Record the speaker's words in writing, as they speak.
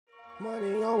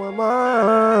Money on my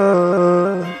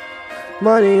mind,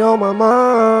 money on my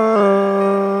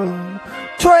mind.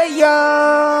 Treez,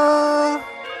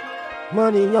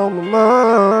 money on my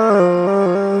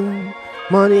mind,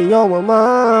 money on my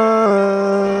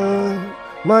mind,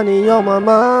 money on my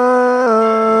mind.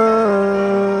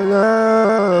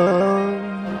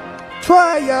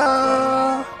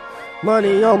 Treez,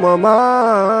 money on my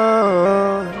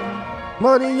mind,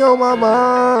 money on my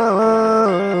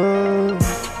mind.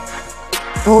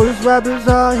 All these rappers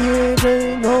out here,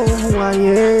 they know who I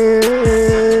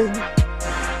am.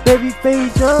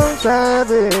 BabyFacez, young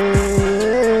savage.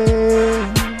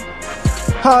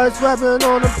 Hardest rapper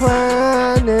on the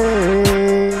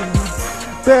planet.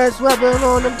 Best rapper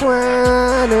on the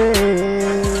planet.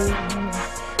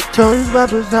 Tell these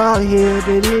rappers out here,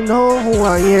 they didn't know who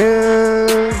I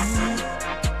am.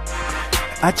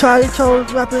 I try to tell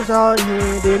these rappers out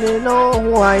here, they didn't know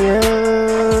who I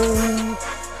am.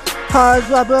 Hardest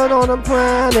rapper on the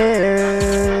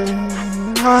planet.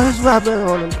 Hardest rapper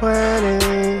on the planet.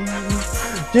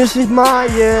 This is my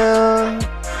year.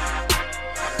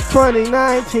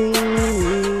 2019.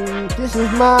 This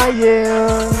is my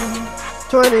year.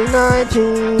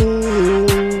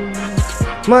 2019.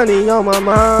 Money on my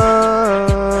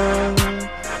mind.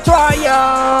 Treez,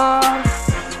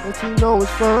 but you know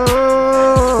it's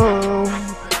fun.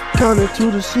 Coming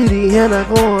to the city and I'm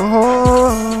going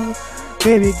home.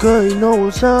 Baby girl, you know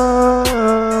what's up.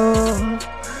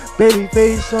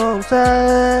 BabyFacez, some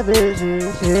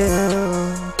savages,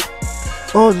 yeah.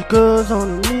 All the girls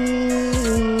on the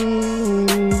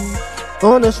knee,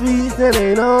 on the streets that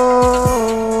they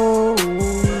know.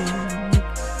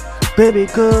 Baby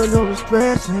girl, no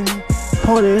distressing.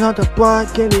 Pointed out the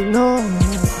block and they know me.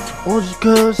 All the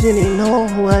girls and they know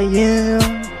who I am.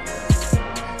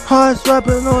 Hardest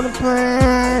rapper on the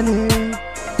planet.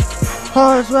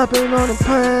 Hardest rapping on the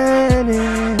planet.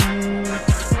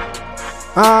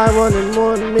 I wanted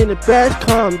more to make the best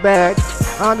comeback.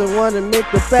 I'm the one to make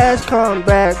the best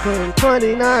comeback in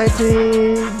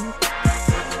 2019.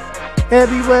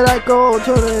 Everywhere I go,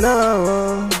 turn it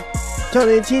on. Turn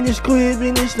it in the squid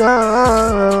in this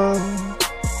now.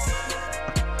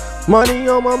 Money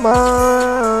on my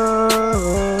mind.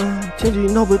 Till you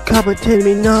know what copper tell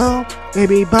me now.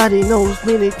 Everybody knows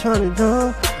me, they turn it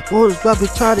on. All these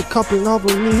rappers try to copy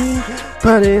over me.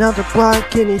 Burning out the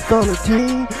block and it's on the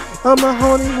team. I'm the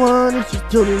only one that's just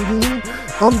doing me.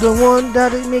 I'm the one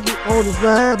that they make it all this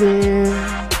rapping.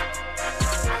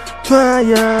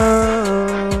 Treez,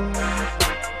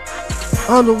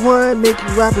 I'm the one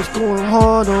making rappers going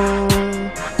hard on.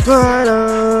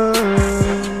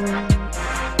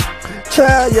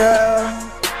 Treez,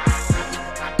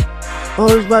 all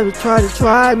these rappers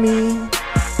try me.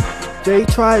 They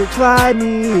try to try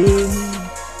me.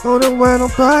 On the random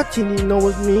block, and you know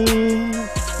it's me.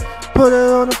 Put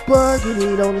it on the plug, and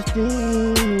eat on the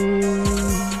steam.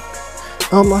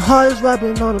 I'm the hardest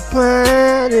rapper on the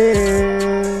planet.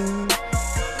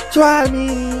 Try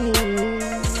me,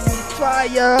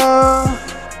 Treez.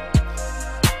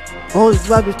 All these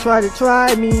rappers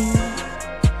try me.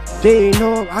 They ain't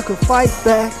know I could fight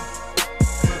back.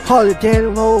 Harder than a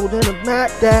roll than a Mac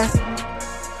that.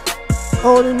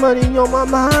 All the money on my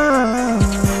mind.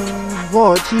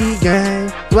 Royalty gang,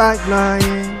 Black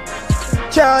Lion.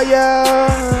 Treez,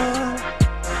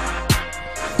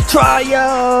 Treez,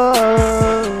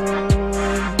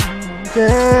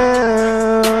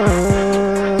 yeah.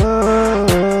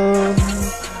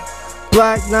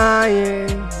 Black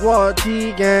Lion,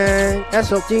 Royalty gang,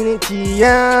 SOT,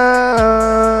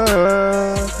 yeah.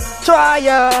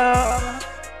 Treez.